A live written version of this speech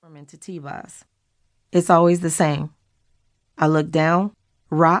into T-Boz. It's always the same. I look down,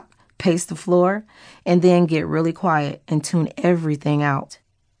 rock, pace the floor, and then get really quiet and tune everything out.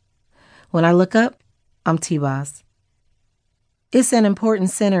 When I look up, I'm T-Boz. It's an important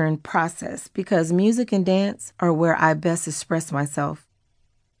center and process because music and dance are where I best express myself.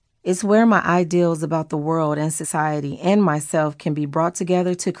 It's where my ideals about the world and society and myself can be brought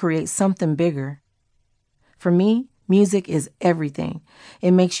together to create something bigger. For me, music is everything.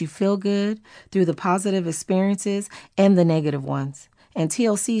 It makes you feel good through the positive experiences and the negative ones. And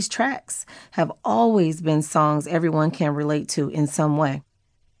TLC's tracks have always been songs everyone can relate to in some way.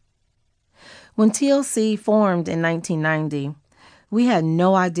 When TLC formed in 1990, we had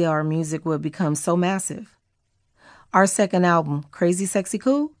no idea our music would become so massive. Our second album, Crazy Sexy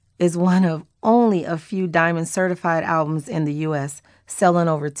Cool, is one of only a few diamond-certified albums in the U.S., selling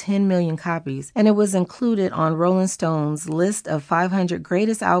over 10 million copies, and it was included on Rolling Stone's list of 500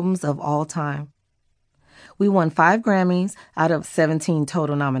 greatest albums of all time. We won 5 Grammys out of 17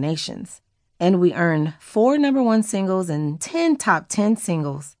 total nominations, and we earned 4 #1 singles and 10 top 10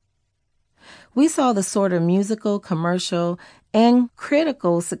 singles. We saw the sort of musical, commercial, and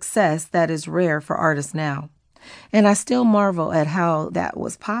critical success that is rare for artists now, and I still marvel at how that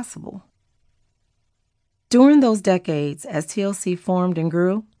was possible. During those decades, as TLC formed and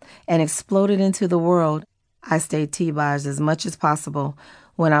grew and exploded into the world, I stayed T-Boz as much as possible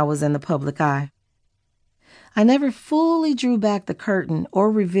when I was in the public eye. I never fully drew back the curtain or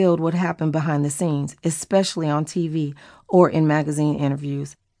revealed what happened behind the scenes, especially on TV or in magazine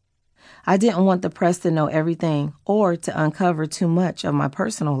interviews. I didn't want the press to know everything or to uncover too much of my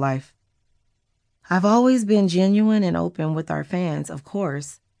personal life. I've always been genuine and open with our fans, of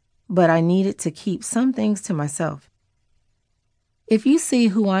course, but I needed to keep some things to myself. If you see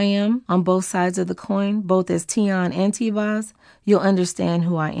who I am on both sides of the coin, both as Tionne and T-Boz, you'll understand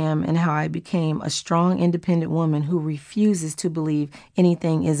who I am and how I became a strong, independent woman who refuses to believe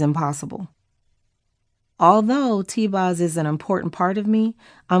anything is impossible. Although T-Boz is an important part of me,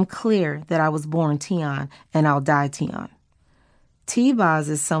 I'm clear that I was born Tionne and I'll die Tionne. T-Boz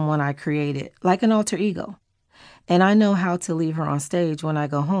is someone I created, like an alter ego, and I know how to leave her on stage when I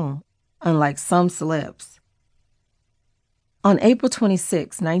go home, unlike some celebs. On April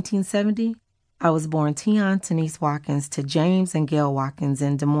 26, 1970, I was born Tionne Tenise Watkins to James and Gail Watkins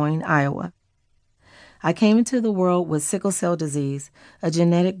in Des Moines, Iowa. I came into the world with sickle cell disease, a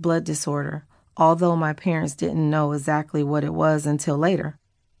genetic blood disorder, although my parents didn't know exactly what it was until later.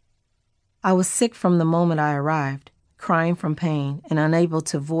 I was sick from the moment I arrived, crying from pain and unable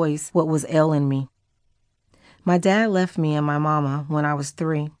to voice what was ailing me. My dad left me and my mama when I was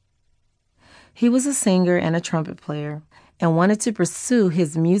 3. He was a singer and a trumpet player and wanted to pursue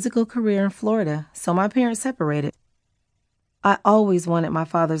his musical career in Florida, so my parents separated. I always wanted my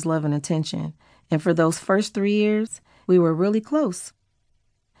father's love and attention, and for those first 3 years, we were really close.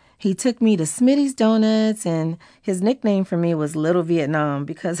 He took me to Smitty's Donuts, and his nickname for me was Little Vietnam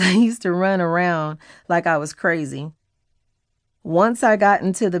because I used to run around like I was crazy. Once I got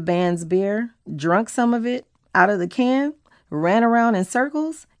into the band's beer, drank some of it out of the can, ran around in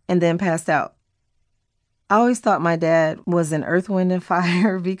circles, and then passed out. I always thought my dad was in Earth, Wind, and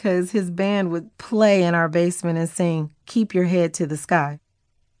Fire because his band would play in our basement and sing, "Keep Your Head to the Sky."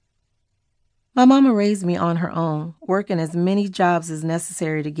 My mama raised me on her own, working as many jobs as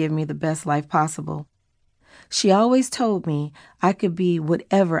necessary to give me the best life possible. She always told me I could be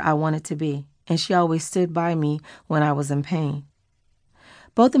whatever I wanted to be, and she always stood by me when I was in pain.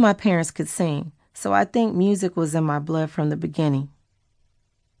 Both of my parents could sing, so I think music was in my blood from the beginning.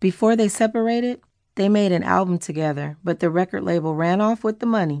 Before they separated, they made an album together, but the record label ran off with the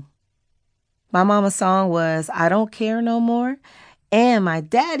money. My mama's song was "I Don't Care No More," and my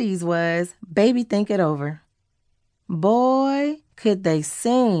daddy's was "Baby Think It Over." Boy, could they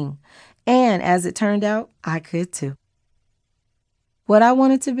sing. And as it turned out, I could too. What I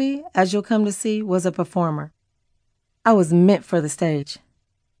wanted to be, as you'll come to see, was a performer. I was meant for the stage.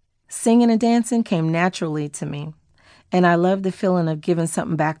 Singing and dancing came naturally to me, and I loved the feeling of giving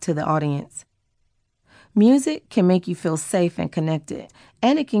something back to the audience. Music can make you feel safe and connected,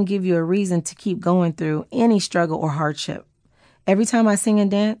 and it can give you a reason to keep going through any struggle or hardship. Every time I sing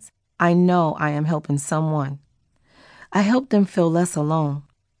and dance, I know I am helping someone. I help them feel less alone.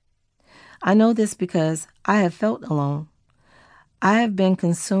 I know this because I have felt alone. I have been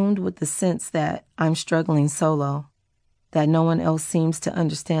consumed with the sense that I'm struggling solo, that no one else seems to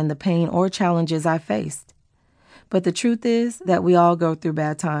understand the pain or challenges I faced. But the truth is that we all go through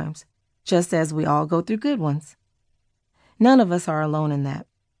bad times, just as we all go through good ones. None of us are alone in that.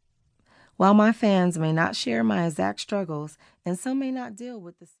 While my fans may not share my exact struggles, and some may not deal with the